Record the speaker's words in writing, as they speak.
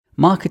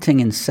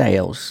Marketing and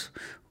sales,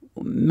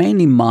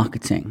 mainly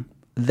marketing,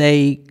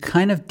 they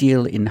kind of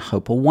deal in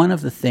hope, or one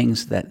of the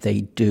things that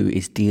they do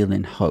is deal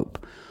in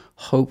hope.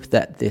 Hope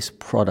that this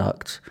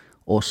product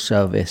or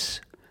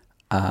service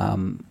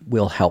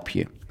will help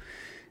you.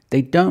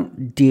 They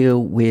don't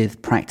deal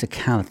with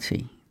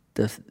practicality.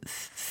 The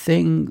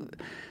thing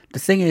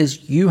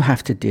is, you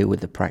have to deal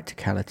with the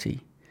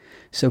practicality.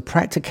 So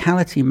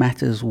practicality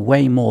matters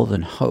way more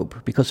than hope,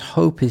 because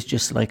hope is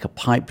just like a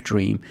pipe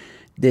dream.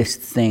 This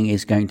thing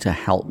is going to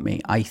help me.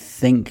 I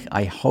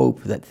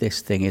hope that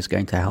this thing is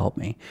going to help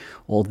me,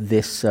 or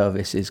this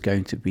service is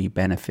going to be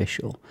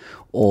beneficial,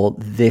 or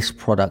this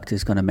product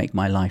is going to make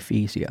my life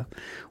easier.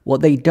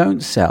 What they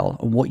don't sell,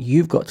 and what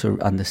you've got to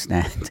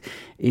understand,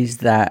 is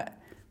that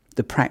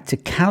the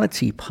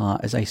practicality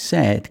part, as I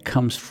said,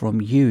 comes from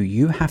you.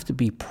 You have to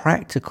be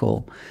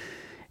practical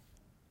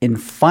in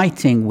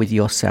fighting with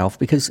yourself,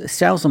 because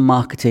sales and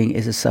marketing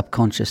is a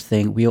subconscious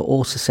thing. We are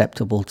all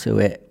susceptible to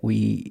it.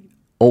 We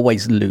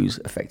always lose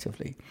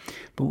effectively.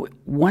 But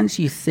once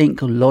you think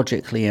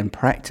logically and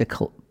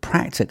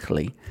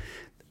practically,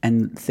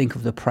 and think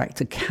of the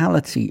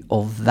practicality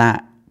of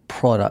that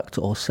product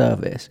or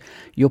service,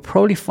 you'll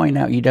probably find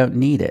out you don't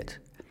need it.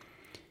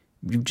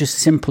 You just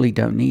simply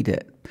don't need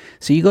it.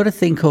 So you got to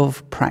think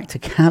of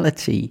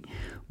practicality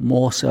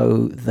more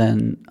so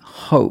than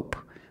hope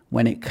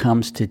when it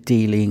comes to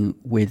dealing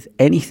with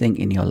anything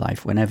in your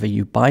life, whenever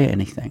you buy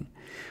anything.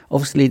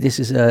 Obviously, this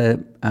is a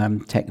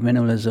tech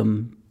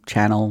minimalism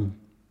channel,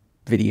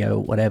 video,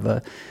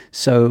 whatever.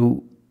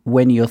 So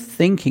when you're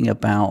thinking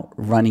about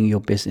running your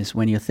business,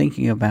 when you're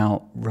thinking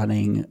about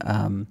running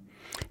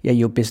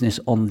your business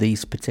on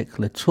these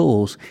particular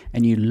tools,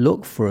 and you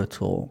look for a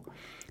tool,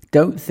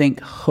 don't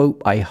think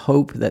I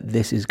hope that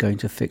this is going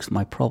to fix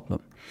my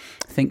problem.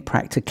 Think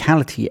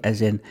practicality,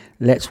 as in,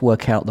 let's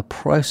work out the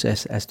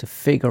process as to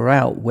figure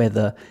out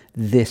whether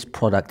this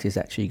product is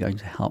actually going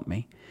to help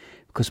me.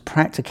 Because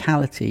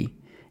practicality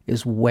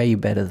is way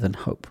better than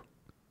hope.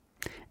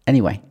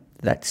 Anyway,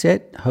 that's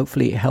it.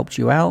 Hopefully it helped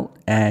you out.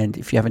 And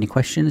if you have any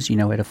questions, you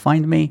know where to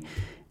find me.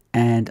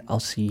 And I'll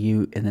see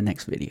you in the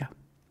next video.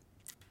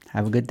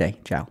 Have a good day.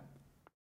 Ciao.